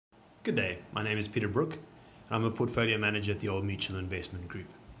Good day, my name is Peter Brook, and I'm a portfolio manager at the Old Mutual Investment Group.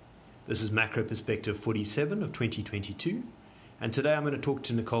 This is Macro Perspective 47 of 2022, and today I'm going to talk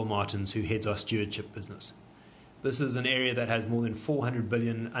to Nicole Martins, who heads our stewardship business. This is an area that has more than 400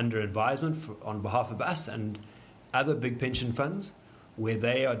 billion under advisement on behalf of us and other big pension funds, where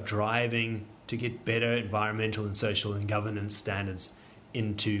they are driving to get better environmental and social and governance standards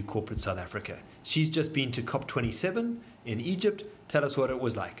into corporate South Africa. She's just been to COP27 in Egypt. Tell us what it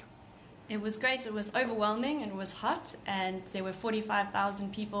was like. It was great. It was overwhelming and it was hot, and there were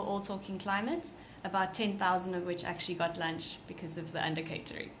 45,000 people all talking climate, about 10,000 of which actually got lunch because of the under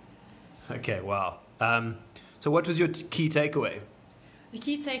catering. Okay, wow. So what was your key takeaway? The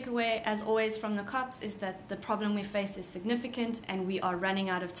key takeaway, as always from the COPs, is that the problem we face is significant and we are running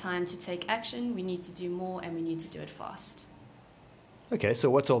out of time to take action. We need to do more and we need to do it fast. Okay, so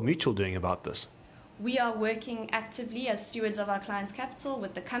what's Old Mutual doing about this? We are working actively as stewards of our clients' capital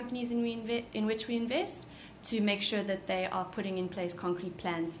with the companies in which we invest to make sure that they are putting in place concrete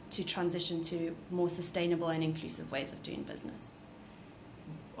plans to transition to more sustainable and inclusive ways of doing business.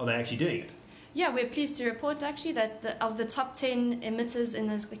 Are they actually doing it? Yeah, we're pleased to report actually that of the top 10 emitters in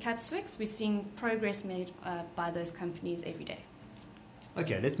the CAPS Swix, we're seeing progress made by those companies every day.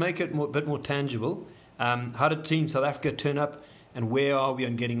 Okay, let's make it a bit more tangible. How did Team South Africa turn up, and where are we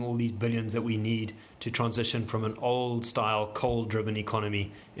on getting all these billions that we need to transition from an old-style, coal-driven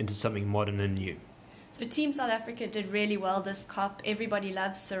economy into something modern and new? So Team South Africa did really well this COP. Everybody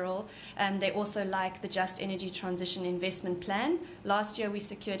loves Cyril. They also like the Just Energy Transition Investment Plan. Last year we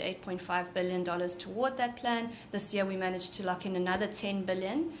secured $8.5 billion toward that plan. This year we managed to lock in another $10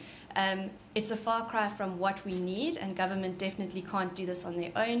 billion. It's a far cry from what we need, and government definitely can't do this on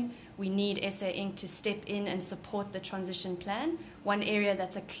their own. We need SA Inc. to step in and support the transition plan. One area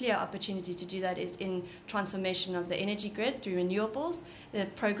that's a clear opportunity to do that is in transformation of the energy grid through renewables. The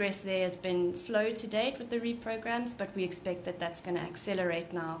progress there has been slow to date with the reprograms, but we expect that that's going to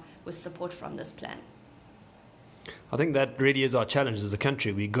accelerate now with support from this plan. I think that really is our challenge as a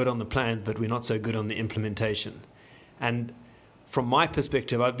country. We're good on the plans, but we're not so good on the implementation. And from my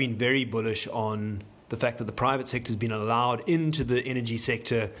perspective, I've been very bullish on the fact that the private sector has been allowed into the energy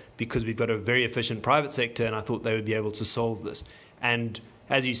sector because we've got a very efficient private sector, and I thought they would be able to solve this. And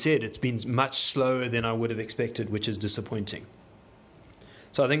as you said, it's been much slower than I would have expected, which is disappointing.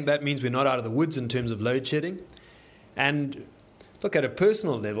 So I think that means we're not out of the woods in terms of load shedding. And look, at a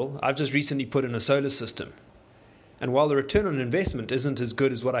personal level, I've just recently put in a solar system. And while the return on investment isn't as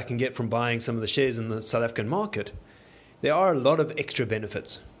good as what I can get from buying some of the shares in the South African market, there are a lot of extra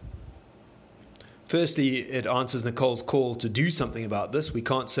benefits. Firstly, it answers Nicole's call to do something about this. We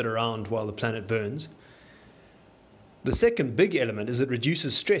can't sit around while the planet burns. The second big element is it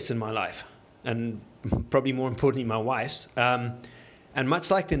reduces stress in my life, and probably more importantly, my wife's. And much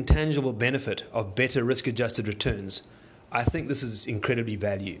like the intangible benefit of better risk-adjusted returns, I think this is incredibly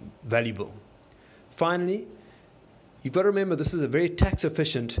valuable. Finally, you've got to remember this is a very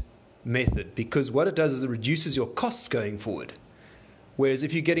tax-efficient method, because what it does is it reduces your costs going forward. Whereas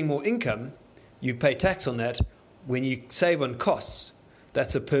if you're getting more income, you pay tax on that. When you save on costs,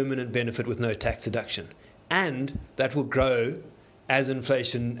 that's a permanent benefit with no tax deduction. And that will grow as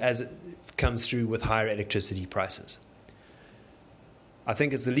inflation as it comes through with higher electricity prices. I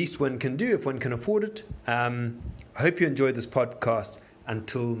think it's the least one can do if one can afford it. I hope you enjoyed this podcast.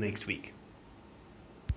 Until next week.